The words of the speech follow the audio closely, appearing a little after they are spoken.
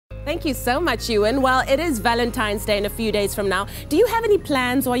Thank you so much, Ewan. Well, it is Valentine's Day in a few days from now. Do you have any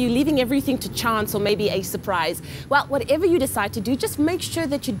plans, or are you leaving everything to chance or maybe a surprise? Well, whatever you decide to do, just make sure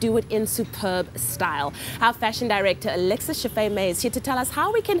that you do it in superb style. Our fashion director, Alexis Chaffe Mey, is here to tell us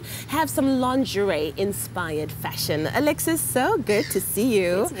how we can have some lingerie-inspired fashion. Alexis, so good to see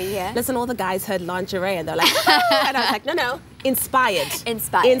you. Good to be here. Listen, all the guys heard lingerie and they're like, oh, and I was like, no. Inspired.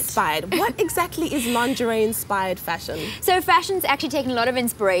 Inspired. What exactly is lingerie-inspired fashion? So fashion's actually taken a lot of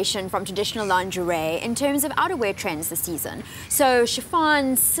inspiration from traditional lingerie in terms of outerwear trends this season. So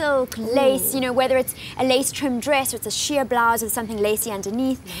chiffon, silk, lace, you know, whether it's a lace trimmed dress or it's a sheer blouse with something lacy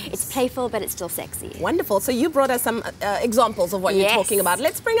underneath, it's playful but it's still sexy. Wonderful. So you brought us some examples of what you're talking about.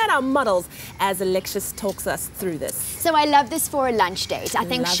 Let's bring out our models as Alexis talks us through this. So I love this for a lunch date. I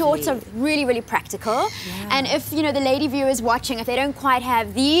think shorts are really, really practical. Yeah. And if, you know, the lady viewers watching, if they don't quite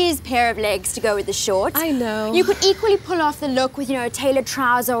have these pair of legs to go with the shorts, I know, you could equally pull off the look with, you know, a tailored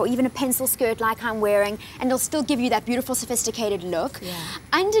trouser or even a pencil skirt like I'm wearing, and it'll still give you that beautiful, sophisticated look. Yeah.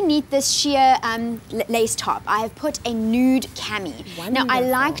 Underneath this sheer lace top, I have put a nude cami. Wonderful. Now, I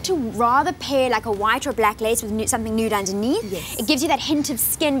like to rather pair like a white or black lace with something nude underneath. Yes. It gives you that hint of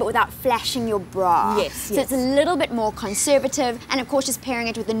skin, but without flashing your bra. Yes. So it's a little bit more conservative, and of course, just pairing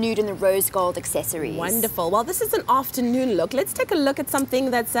it with the nude and the rose gold accessories. Wonderful. Well, this is an afternoon look. Let's take a look at something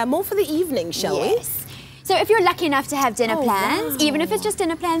that's more for the evening, shall we? So if you're lucky enough to have dinner plans, even if it's just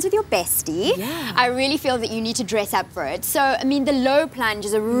dinner plans with your bestie, I really feel that you need to dress up for it. So, I mean, the low plunge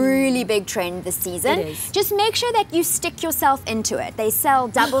is a really big trend this season. It is. Just make sure that you stick yourself into it. They sell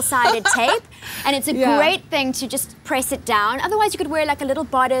double-sided tape, and it's a great thing to just press it down. Otherwise, you could wear like a little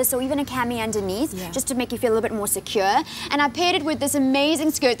bodice or even a cami underneath, just to make you feel a little bit more secure. And I paired it with this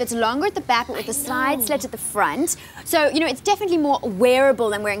amazing skirt that's longer at the back, but with a side slit at the front. So, you know, it's definitely more wearable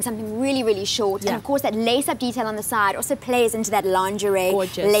than wearing something really, really short. And of course, that lace-up detail on the side also plays into that lingerie,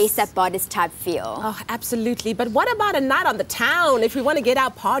 lace-up bodice type feel. Oh, absolutely. But what about a night on the town if we want to get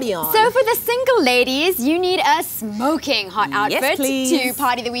our party on? So for the single ladies, you need a smoking hot outfit to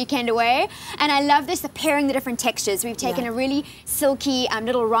party the weekend away. And I love this, the pairing the different textures. We've taken a really silky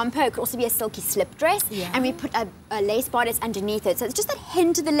little romper. It could also be a silky slip dress. And we put a lace bodice underneath it. So it's just that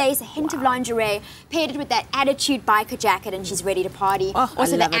hint of the lace, a hint of lingerie, paired it with that attitude biker jacket, and she's ready to party. Oh,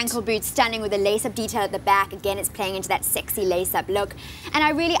 also the ankle boots, stunning with a lace-up detail at the back. Again, it's playing into that sexy lace-up look. And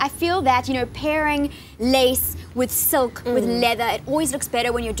I feel that, you know, pairing lace with silk, with leather, it always looks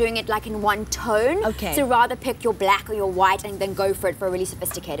better when you're doing it like in one tone. So rather pick your black or your white and then go for it for a really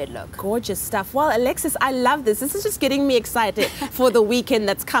sophisticated look. Gorgeous stuff. Well, Alexis, I love this. This is just getting me excited for the weekend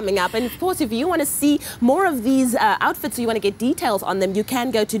that's coming up. And of course, if you want to see more of these outfits, or you want to get details on them, you can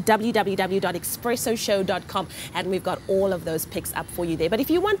go to www.expressoshow.com, and we've got all of those pics up for you there. But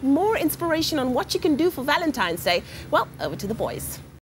if you want more inspiration on what you can do for Valentine's Day, well, over to the boys.